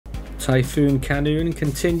Typhoon Khanun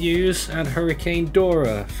continues and Hurricane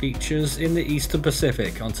Dora features in the Eastern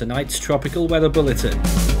Pacific on tonight's Tropical Weather Bulletin. And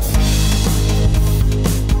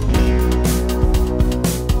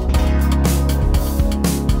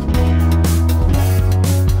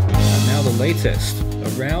now the latest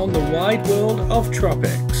around the wide world of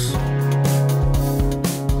tropics.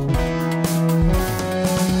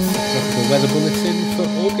 Tropical Weather Bulletin for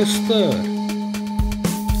August 3rd.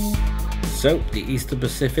 So, the Eastern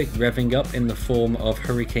Pacific revving up in the form of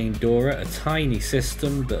Hurricane Dora, a tiny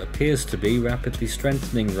system that appears to be rapidly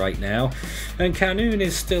strengthening right now. And Khanun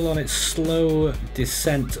is still on its slow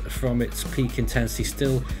descent from its peak intensity,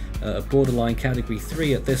 still a borderline category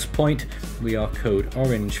 3 at this point. We are code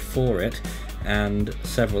orange for it, and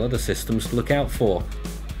several other systems to look out for.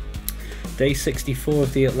 Day 64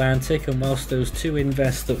 of the Atlantic, and whilst those two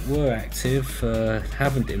invests that were active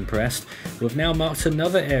haven't impressed, we've now marked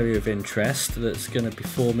another area of interest that's going to be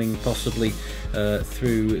forming possibly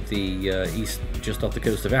through the east, just off the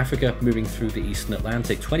coast of Africa, moving through the Eastern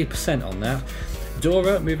Atlantic. 20% on that.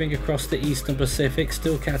 Dora moving across the Eastern Pacific,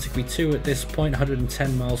 still category 2 at this point,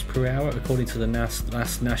 110 miles per hour according to the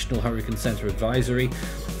last National Hurricane Center advisory.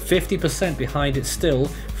 50% behind it still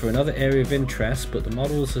for another area of interest, but the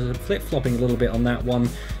models are flip-flopping a little bit on that one,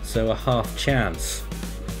 so a half chance.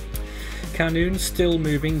 Khanun still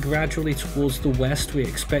moving gradually towards the west. We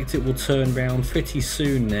expect it will turn round pretty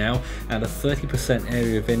soon now, and a 30%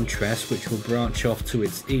 area of interest which will branch off to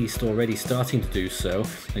its east, already starting to do so,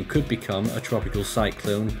 and could become a tropical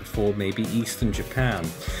cyclone for maybe eastern Japan.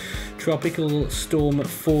 Tropical Storm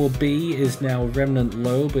 4B is now remnant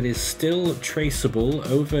low, but is still traceable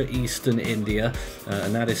over eastern India,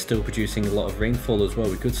 and that is still producing a lot of rainfall as well.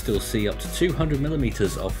 We could still see up to 200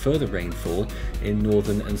 millimeters of further rainfall in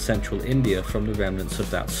northern and central India from the remnants of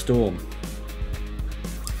that storm.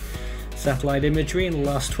 Satellite imagery in the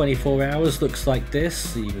last 24 hours looks like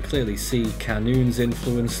this. So you can clearly see Khanun's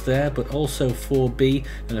influence there, but also 4B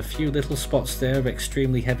and a few little spots there of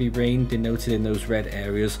extremely heavy rain denoted in those red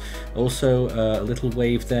areas. Also a little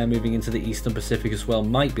wave there moving into the Eastern Pacific as well.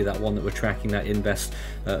 Might be that one that we're tracking, that invest,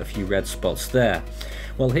 a few red spots there.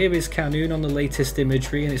 Well, here is Khanun on the latest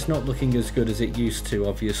imagery, and it's not looking as good as it used to,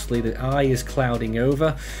 obviously. The eye is clouding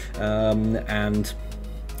over, and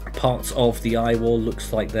parts of the eye wall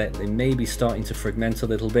looks like they may be starting to fragment a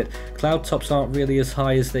little bit. Cloud tops aren't really as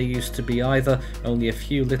high as they used to be either, only a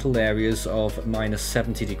few little areas of minus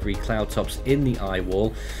 70-degree cloud tops in the eye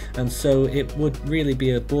wall, and so it would really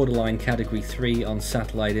be a borderline category 3 on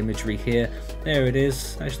satellite imagery here. There it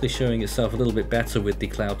is, actually showing itself a little bit better with the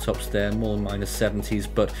cloud tops there, more minus 70s,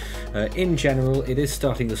 but in general it is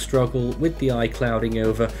starting to struggle with the eye clouding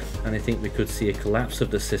over, and I think we could see a collapse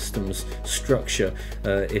of the system's structure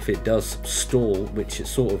if it does stall, which it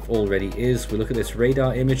sort of already is. We look at this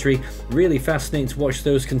radar imagery, really fascinating to watch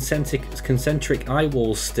those concentric eye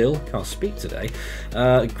walls still, can't speak today,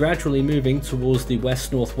 gradually moving towards the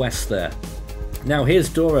west-northwest there. Now here's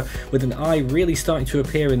Dora with an eye really starting to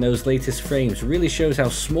appear in those latest frames. Really shows how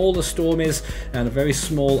small the storm is, and a very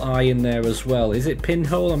small eye in there as well. Is it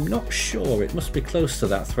pinhole? I'm not sure. It must be close to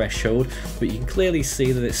that threshold, but you can clearly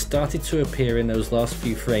see that it started to appear in those last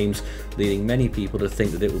few frames, leading many people to think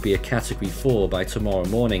that it will be a category 4 by tomorrow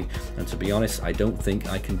morning, and to be honest, I don't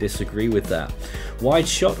think I can disagree with that. Wide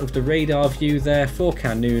shot of the radar view there for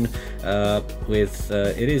Khanun,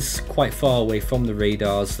 it is quite far away from the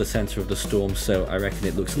radars, the center of the storm, so I reckon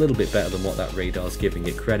it looks a little bit better than what that radar's giving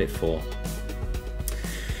it credit for.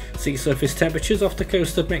 Sea surface temperatures off the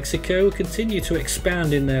coast of Mexico continue to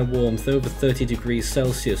expand in their warmth over 30 degrees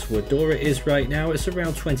Celsius. Where Dora is right now, it's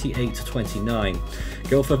around 28 to 29.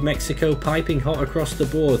 Gulf of Mexico piping hot across the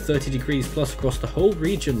board, 30 degrees plus across the whole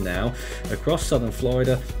region now, across southern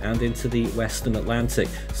Florida and into the western Atlantic.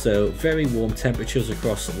 So very warm temperatures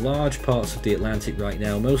across large parts of the Atlantic right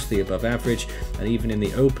now, mostly above average, and even in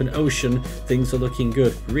the open ocean things are looking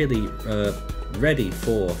good, really ready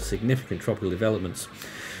for significant tropical developments.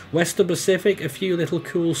 Western Pacific, a few little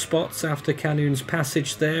cool spots after Khanun's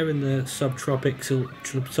passage there in the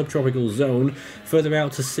subtropical zone. Further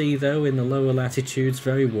out to sea though, in the lower latitudes,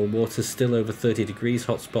 very warm waters, still over 30 degrees,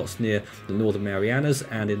 hot spots near the Northern Marianas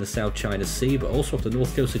and in the South China Sea, but also off the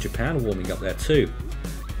north coast of Japan, warming up there too.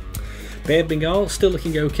 Bay of Bengal still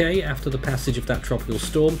looking okay after the passage of that tropical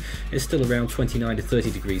storm. It's still around 29 to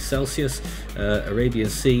 30 degrees Celsius. Arabian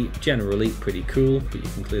Sea generally pretty cool, but you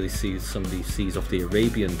can clearly see some of these seas off the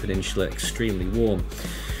Arabian Peninsula extremely warm.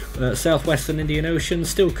 Southwestern Indian Ocean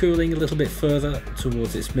still cooling a little bit further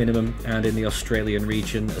towards its minimum, and in the Australian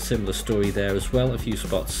region a similar story there as well, a few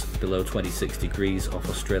spots below 26 degrees off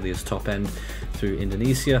Australia's top end through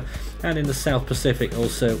Indonesia, and in the South Pacific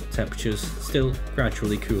also temperatures still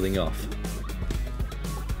gradually cooling off.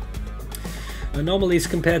 Anomalies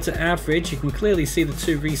compared to average, you can clearly see the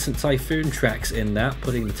two recent typhoon tracks in that,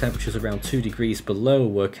 putting the temperatures around 2 degrees below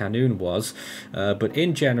where Khanun was, but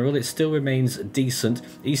in general it still remains decent.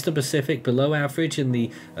 Eastern Pacific below average in the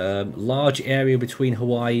large area between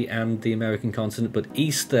Hawaii and the American continent, but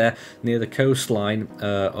east there near the coastline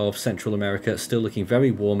of Central America still looking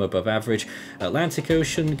very warm, above average. Atlantic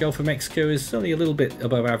Ocean, Gulf of Mexico is only a little bit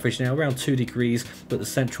above average now, around 2 degrees, but the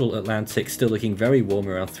central Atlantic still looking very warm,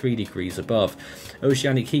 around 3 degrees above.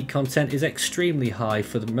 Oceanic heat content is extremely high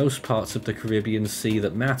for the most parts of the Caribbean Sea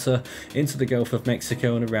that matter, into the Gulf of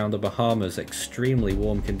Mexico and around the Bahamas. Extremely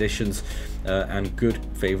warm conditions and good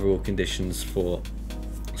favourable conditions for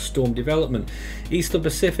storm development. Eastern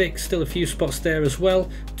Pacific, still a few spots there as well.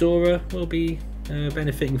 Dora will be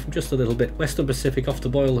benefiting from just a little bit. Western Pacific off the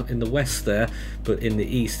boil in the west there, but in the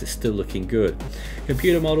east it's still looking good.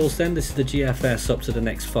 Computer models then, this is the GFS up to the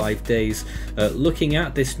next 5 days, looking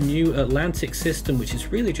at this new Atlantic system which is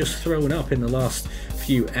really just thrown up in the last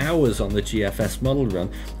few hours on the GFS model run.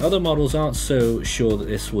 Other models aren't so sure that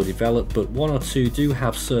this will develop, but one or two do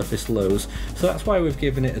have surface lows, so that's why we've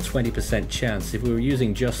given it a 20% chance. If we were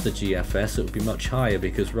using just the GFS it would be much higher,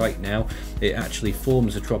 because right now it actually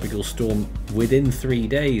forms a tropical storm within 3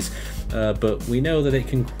 days, but we know that it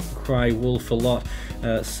can cry wolf a lot,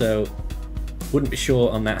 so wouldn't be sure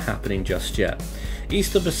on that happening just yet.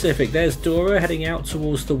 Eastern Pacific, there's Dora heading out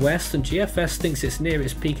towards the west, and GFS thinks it's near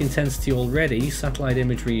its peak intensity already. Satellite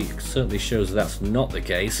imagery certainly shows that's not the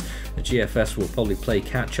case. The GFS will probably play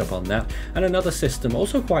catch up on that. And another system,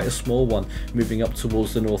 also quite a small one, moving up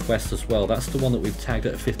towards the northwest as well. That's the one that we've tagged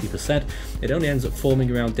at 50%. It only ends up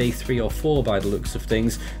forming around day 3 or 4 by the looks of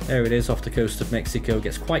things. There it is off the coast of Mexico,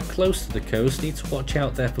 gets quite close to the coast, needs to watch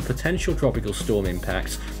out there for potential tropical storm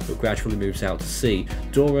impacts, but gradually moves out to sea.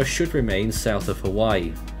 Dora should remain south of Hawaii.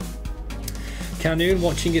 Khanun,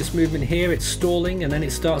 watching its movement here, it's stalling and then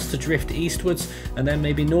it starts to drift eastwards and then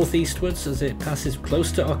maybe northeastwards as it passes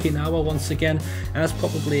close to Okinawa once again as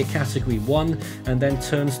probably a category 1, and then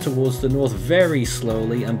turns towards the north very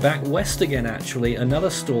slowly and back west again. Actually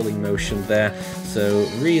another stalling motion there, so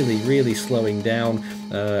really slowing down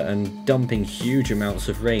and dumping huge amounts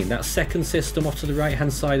of rain. That second system off to the right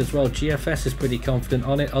hand side as well, GFS is pretty confident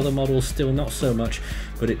on it, other models still not so much,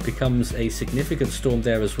 but it becomes a significant storm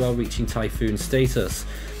there as well, reaching typhoon status.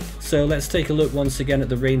 So let's take a look once again at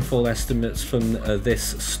the rainfall estimates from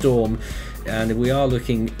this storm, and we are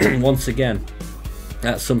looking once again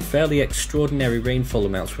at some fairly extraordinary rainfall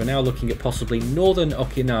amounts. We're now looking at possibly northern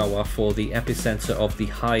Okinawa for the epicenter of the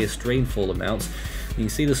highest rainfall amounts. You can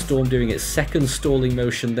see the storm doing its second stalling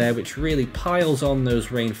motion there, which really piles on those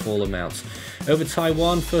rainfall amounts. Over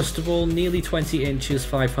Taiwan, first of all, nearly 20 inches,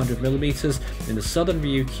 500 millimeters. In the southern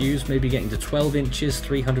Ryukyus, maybe getting to 12 inches,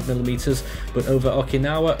 300 millimeters. But over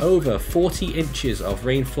Okinawa, over 40 inches of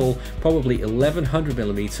rainfall, probably 1100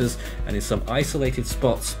 millimeters. And in some isolated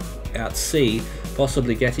spots at sea,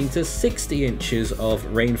 possibly getting to 60 inches of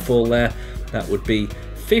rainfall there. That would be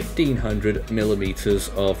 1500 millimeters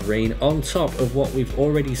of rain on top of what we've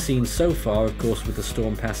already seen so far, of course, with the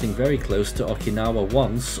storm passing very close to Okinawa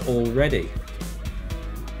once already.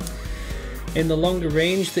 In the longer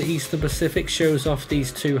range, the Eastern Pacific shows off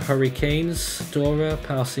these two hurricanes. Dora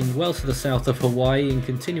passing well to the south of Hawaii and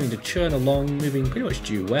continuing to churn along, moving pretty much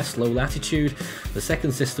due west, low latitude. The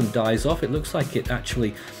second system dies off. It looks like it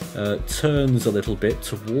actually turns a little bit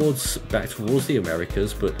back towards the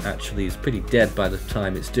Americas, but actually is pretty dead by the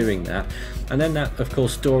time it's doing that. And then that, of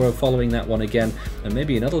course, Dora following that one again, and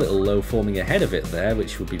maybe another little low forming ahead of it there,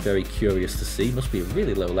 which would be very curious to see. Must be a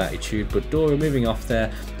really low latitude, but Dora moving off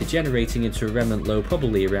there, degenerating into a remnant low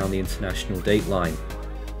probably around the international date line.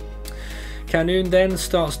 Khanun then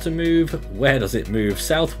starts to move. Where does it move?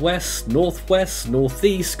 Southwest, northwest,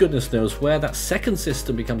 northeast, goodness knows where. That second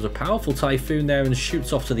system becomes a powerful typhoon there and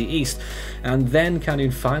shoots off to the east, and then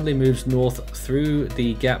Khanun finally moves north through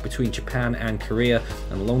the gap between Japan and Korea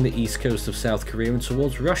and along the east coast of South Korea and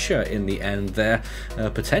towards Russia in the end there,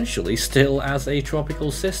 potentially still as a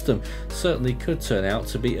tropical system. Certainly could turn out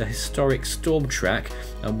to be a historic storm track,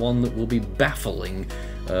 and one that will be baffling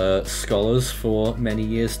scholars for many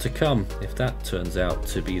years to come, if that turns out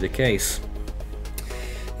to be the case.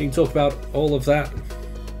 You can talk about all of that.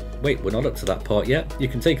 Wait, we're not up to that part yet. You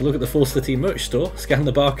can take a look at the Full City merch store, scan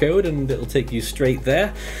the barcode, and it'll take you straight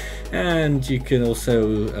there. And you can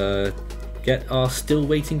also get our still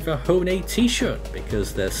waiting for Hone t-shirt,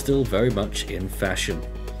 because they're still very much in fashion.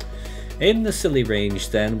 In the Scilly range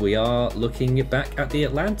then, we are looking back at the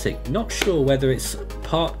Atlantic. Not sure whether it's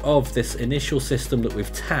part of this initial system that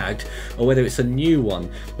we've tagged or whether it's a new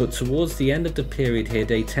one, but towards the end of the period here,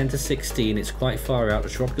 day 10 to 16, it's quite far out, a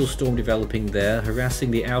tropical storm developing there,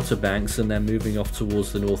 harassing the Outer Banks and then moving off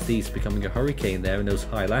towards the northeast, becoming a hurricane there in those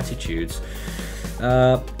high latitudes.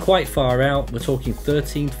 Quite far out, we're talking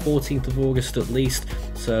 13th, 14th of August at least,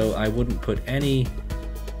 so I wouldn't put any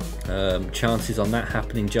chances on that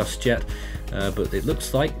happening just yet, but it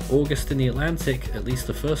looks like August in the Atlantic, at least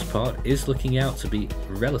the first part, is looking out to be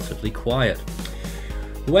relatively quiet.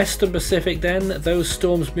 Western Pacific then, those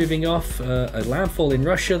storms moving off, a landfall in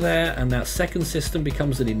Russia there, and that second system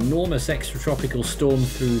becomes an enormous extratropical storm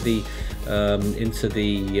through the into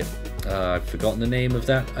the I've forgotten the name of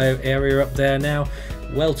that area up there now,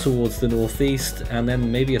 well towards the northeast, and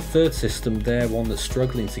then maybe a third system there, one that's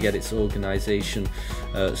struggling to get its organization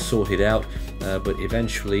sorted out, but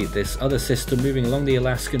eventually this other system moving along the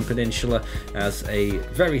Alaskan Peninsula as a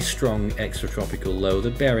very strong extratropical low. The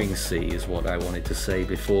Bering Sea is what I wanted to say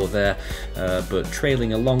before there, but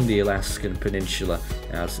trailing along the Alaskan Peninsula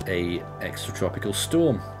as a extratropical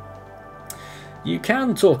storm. You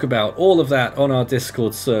can talk about all of that on our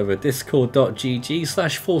Discord server,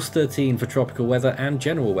 discord.gg/force13 for tropical weather and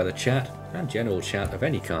general weather chat, and general chat of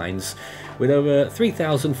any kinds, with over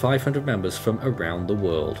 3,500 members from around the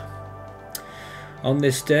world. On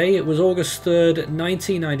this day, it was August 3rd,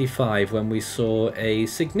 1995, when we saw a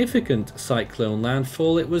significant cyclone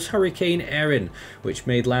landfall. It was Hurricane Erin, which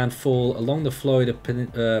made landfall along the Florida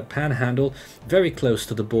panhandle, very close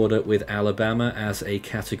to the border with Alabama as a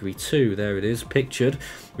Category 2. There it is, pictured.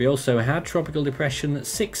 We also had Tropical Depression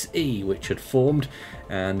 6E, which had formed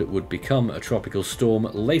and would become a tropical storm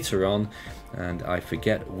later on, and I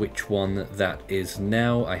forget which one that is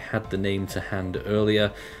now. I had the name to hand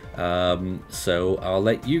earlier. So I'll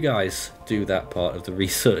let you guys do that part of the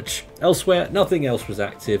research. Elsewhere, nothing else was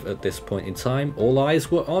active at this point in time. All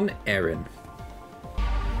eyes were on Erin.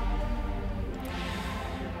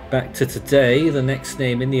 Back to today, the next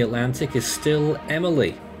name in the Atlantic is still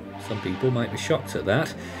Emily. Some people might be shocked at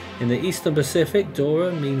that. In the Eastern Pacific,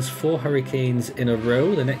 Dora means 4 hurricanes in a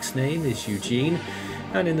row. The next name is Eugene.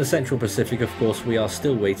 And in the Central Pacific, of course, we are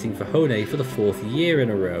still waiting for Hone for the 4th year in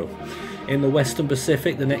a row. In the Western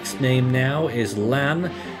Pacific, the next name now is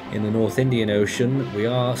Lan. In the North Indian Ocean, we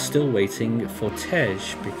are still waiting for Tej,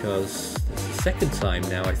 because it's the second time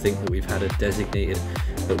now, I think, that we've had a designated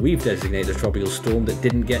tropical storm that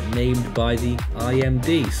didn't get named by the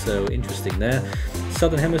IMD, so interesting there.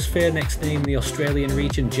 Southern Hemisphere, next name in the Australian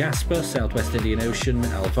region, Jasper. Southwest Indian Ocean,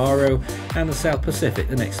 Alvaro. And the South Pacific,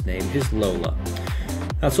 the next name is Lola.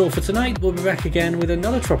 That's all for tonight. We'll be back again with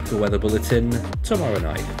another tropical weather bulletin tomorrow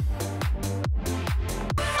night.